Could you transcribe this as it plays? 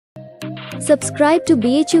Subscribe to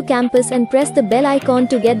BHU Campus and press the bell icon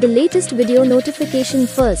to get the latest video notification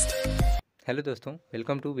first. Hello दोस्तों,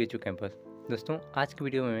 welcome to BHU campus. दोस्तों, आज की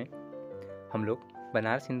video में हम लोग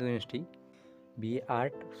Banaras Hindu university BA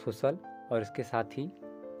art social और इसके साथ ही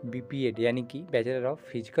BPEd यानी कि बैचलर ऑफ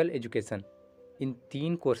फिजिकल एजुकेशन, इन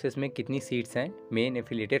तीन कोर्सेज में कितनी सीट्स हैं, मेन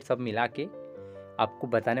एफिलिएटेड सब मिला के आपको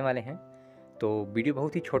बताने वाले हैं। तो वीडियो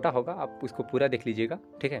बहुत ही छोटा होगा, आप उसको पूरा देख लीजिएगा,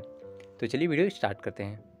 ठीक है। तो चलिए वीडियो स्टार्ट करते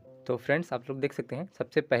हैं। तो फ्रेंड्स, आप लोग देख सकते हैं,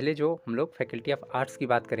 सबसे पहले जो हम लोग फैकल्टी ऑफ आर्ट्स की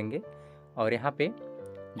बात करेंगे। और यहाँ पे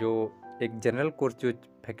जो एक जनरल कोर्स जो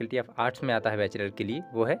फैकल्टी ऑफ आर्ट्स में आता है बैचलर के लिए,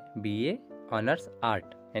 वो है BA ऑनर्स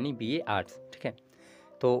आर्ट यानी BA आर्ट्स, ठीक है।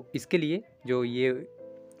 तो इसके लिए जो ये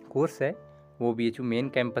कोर्स है वो BHU मेन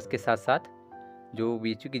कैंपस के साथ साथ जो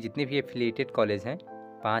BHU के जितने भी एफिलिएटेड कॉलेज हैं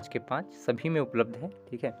 5 के 5 सभी में उपलब्ध है,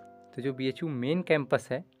 ठीक है। तो जो BHU मेन कैंपस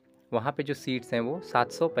है वहाँ पे जो सीट्स हैं वो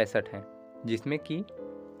 765 हैं, जिसमें कि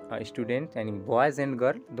स्टूडेंट यानी बॉयज़ एंड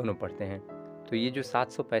गर्ल दोनों पढ़ते हैं। तो ये जो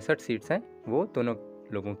 765 सीट्स हैं वो दोनों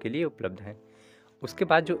लोगों के लिए उपलब्ध हैं। उसके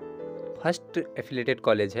बाद जो फर्स्ट एफिलिएटेड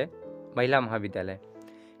कॉलेज है महिला महाविद्यालय,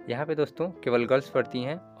 यहाँ पे दोस्तों केवल गर्ल्स पढ़ती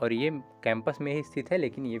हैं और ये कैंपस में ही स्थित है,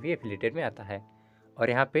 लेकिन ये भी एफिलिएटेड में आता है। और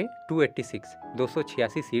यहाँ पे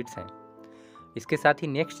 286 सीट्स हैं। इसके साथ ही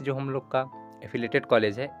नेक्स्ट जो हम लोग का एफिलिएटेड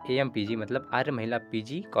कॉलेज है AMPG मतलब आर्य महिला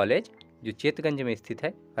PG कॉलेज, जो चेतगंज में स्थित है,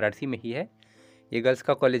 वाराणसी में ही है। ये गर्ल्स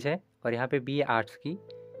का कॉलेज है और यहाँ पे BA आर्ट्स की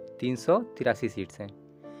 383 सीट्स हैं।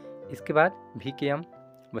 इसके बाद VKM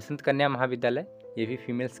वसंत कन्या महाविद्यालय, ये भी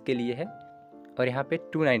फीमेल्स के लिए है और यहाँ पे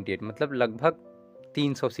 298 मतलब लगभग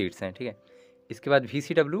 300 सीट्स हैं, ठीक है। इसके बाद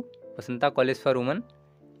VCW Vasanta college for women,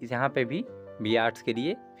 यहाँ पे भी BA आर्ट्स के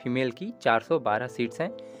लिए फीमेल की 412 सीट्स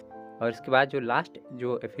हैं। और इसके बाद जो लास्ट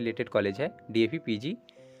जो एफिलिएटेड कॉलेज है DAV PG,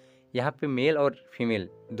 यहाँ पे मेल और फीमेल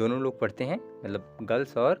दोनों लोग पढ़ते हैं, मतलब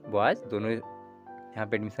गर्ल्स और बॉयज़ दोनों यहाँ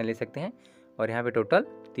पे एडमिशन ले सकते हैं। और यहाँ पे टोटल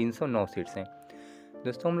 309 सीट्स हैं।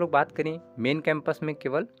 दोस्तों, हम लोग बात करें मेन कैंपस में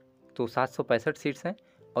केवल तो 765 सीट्स हैं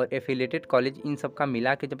और एफिलिएटेड कॉलेज इन सब का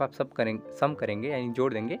मिला के जब आप सम करेंगे यानी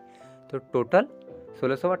जोड़ देंगे तो टोटल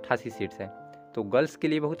 1688 सीट्स हैं। तो गर्ल्स के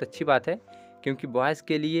लिए बहुत अच्छी बात है, क्योंकि बॉयज़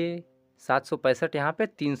के लिए 765 यहाँ पे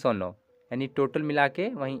 309 यानी टोटल मिला के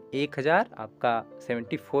वहीं 1000 आपका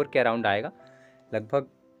 74 के अराउंड आएगा। लगभग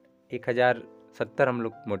 1070 हम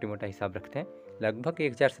लोग मोटी मोटा हिसाब रखते हैं, लगभग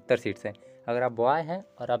 1070 सीट्स हैं। अगर आप बॉय हैं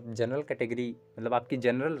और आप जनरल कैटेगरी मतलब आपकी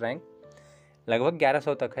जनरल रैंक लगभग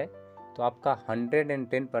 1100 तक है तो आपका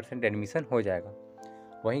 110% एडमिशन हो जाएगा।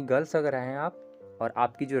 वहीं गर्ल्स अगर हैं आप और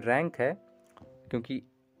आपकी जो रैंक है, क्योंकि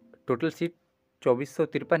टोटल सीट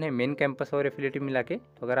 2453 है मेन कैंपस और एफिलिएटेड मिला के,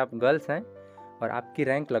 तो अगर आप गर्ल्स हैं और आपकी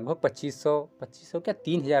रैंक लगभग 2500 क्या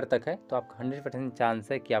 3000 तक है तो आपका 100%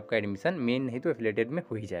 चांस है कि आपका एडमिशन मेन नहीं तो एफिलिएटेड में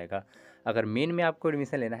हो ही जाएगा। अगर मेन में आपको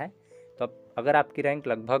एडमिशन लेना है तो अगर आपकी रैंक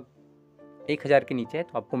लगभग 1000 के नीचे है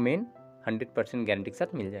तो आपको मेन 100% गारंटी के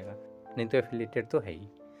साथ मिल जाएगा, नहीं तो एफिलिएटेड तो है ही।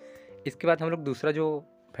 इसके बाद हम लोग दूसरा जो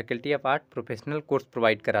faculty of art professional course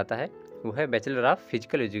provide कराता है वो है bachelor of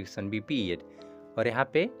physical education BPEd। और यहाँ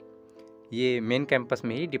पे ये मेन कैंपस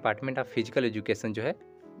में ही डिपार्टमेंट ऑफ फिजिकल एजुकेशन जो है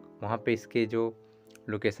वहाँ पे इसके जो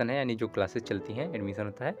लोकेशन है यानी जो क्लासेस चलती हैं एडमिशन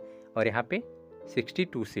होता है। और यहाँ पे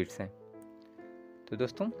 62 सीट्स हैं। तो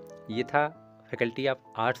दोस्तों, ये था फैकल्टी ऑफ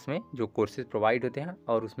आर्ट्स में जो कोर्सेज प्रोवाइड होते हैं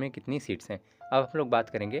और उसमें कितनी सीट्स हैं। अब हम लोग बात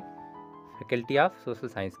करेंगे फैकल्टी ऑफ सोशल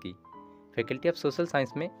साइंस की। फैकल्टी ऑफ सोशल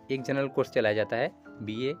साइंस में एक जनरल कोर्स चलाया जाता है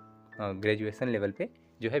BA ग्रेजुएशन लेवल पे,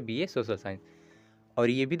 जो है BA सोशल साइंस। और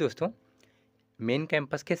ये भी दोस्तों मेन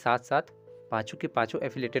कैंपस के साथ साथ पाँचों के पाँचों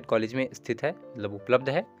एफिलिएटेड कॉलेज में स्थित है, मतलब उपलब्ध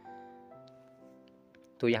है।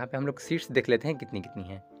 तो यहाँ पे हम लोग सीट्स देख लेते हैं कितनी कितनी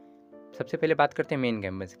हैं। सबसे पहले बात करते हैं मेन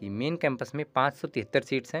कैंपस की। मेन कैंपस में 573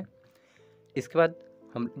 सीट्स हैं। इसके बाद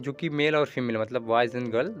हम जो कि मेल और फीमेल मतलब बॉयज़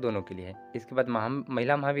एंड गर्ल दोनों के लिए है। इसके बाद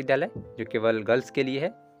महिला महाविद्यालय जो केवल गर्ल्स के लिए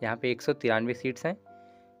है, यहाँ पे 193 सीट्स हैं।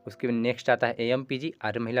 उसके बाद नेक्स्ट आता है AMPG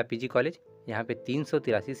आर्य महिला PG कॉलेज, यहाँ पे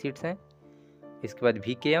 383 सीट्स हैं। इसके बाद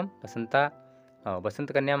VKM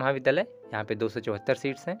वसंत कन्या महाविद्यालय, यहाँ पे 274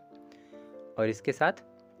 सीट्स हैं। और इसके साथ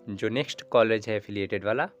जो नेक्स्ट कॉलेज है एफिलिएटेड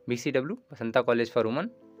वाला VCW Vasanta college for women,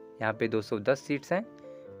 यहाँ पे 210 सीट्स हैं।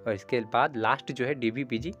 और इसके बाद लास्ट जो है DAV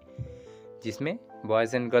PG, जिसमें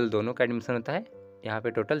बॉयज़ एंड गर्ल दोनों का एडमिशन होता है, यहाँ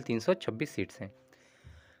पे टोटल 326 सीट्स हैं।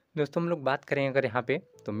 दोस्तों, हम लोग बात करें अगर यहाँ पे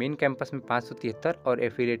तो मेन कैंपस में 573 और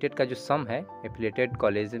एफिलिएटेड का जो सम है एफिलिएटेड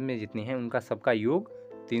कॉलेज में जितनी हैं उनका सबका योग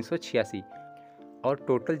 386। और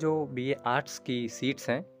टोटल जो BA आर्ट्स की सीट्स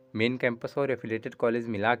हैं मेन कैंपस और एफिलिएटेड कॉलेज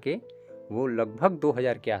मिला के वो लगभग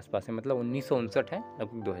 2000 के आसपास है, मतलब 1959 है,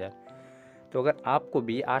 लगभग 2000। तो अगर आपको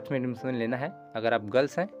BA आर्ट्स में एडमिशन लेना है, अगर आप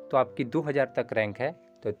गर्ल्स हैं तो आपकी 2000 तक रैंक है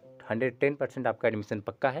तो 110% आपका एडमिशन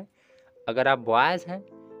पक्का है। अगर आप बॉयज़ हैं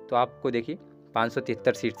तो आपको देखिए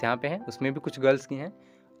 573 सीट्स यहाँ पे हैं, उसमें भी कुछ गर्ल्स की हैं,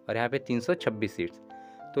 और यहाँ पे 326 सीट्स।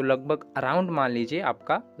 तो लगभग अराउंड मान लीजिए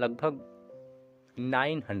आपका लगभग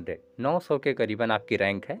 900 के करीबन आपकी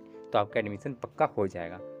रैंक है, तो आपका एडमिशन पक्का हो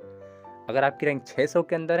जाएगा। अगर आपकी रैंक 600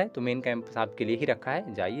 के अंदर है तो मेन कैंपस आपके लिए ही रखा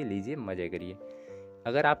है, जाइए लीजिए मज़े करिए।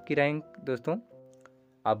 अगर आपकी रैंक दोस्तों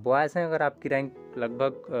आप बॉयज़ हैं, अगर आपकी रैंक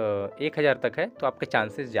लगभग 1000 तक है तो आपके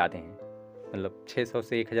चांसेस ज़्यादा हैं, मतलब 600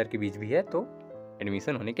 से 1000 के बीच भी है तो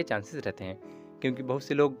एडमिशन होने के चांसेस रहते हैं, क्योंकि बहुत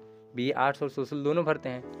से लोग BA आर्ट्स और सोशल दोनों भरते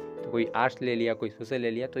हैं, तो कोई आर्ट्स ले लिया कोई सोशल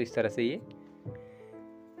ले लिया, तो इस तरह से ये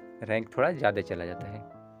रैंक थोड़ा ज़्यादा चला जाता है,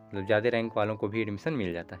 मतलब ज़्यादा रैंक वालों को भी एडमिशन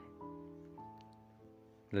मिल जाता है,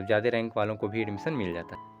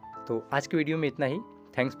 तो आज की वीडियो में इतना ही।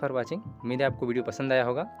 Thanks for watching. उम्मीद है आपको वीडियो पसंद आया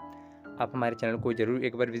होगा। आप हमारे चैनल को ज़रूर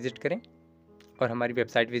एक बार विजिट करें और हमारी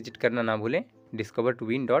वेबसाइट विजिट करना ना भूलें,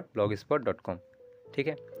 discover2win.blogspot.com। ठीक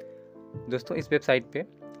है दोस्तों, इस वेबसाइट पे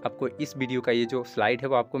आपको इस वीडियो का ये जो स्लाइड है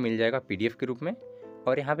वो आपको मिल जाएगा PDF के रूप में,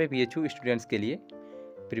 और यहाँ पे BHU स्टूडेंट्स के लिए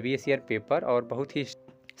प्रीवियस ईयर पेपर और बहुत ही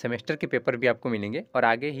सेमेस्टर के पेपर भी आपको मिलेंगे, और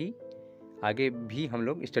आगे भी हम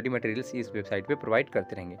लोग स्टडी मटेरियल्स इस वेबसाइट पे प्रोवाइड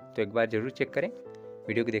करते रहेंगे। तो एक बार ज़रूर चेक करें।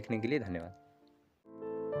 वीडियो को देखने के लिए धन्यवाद।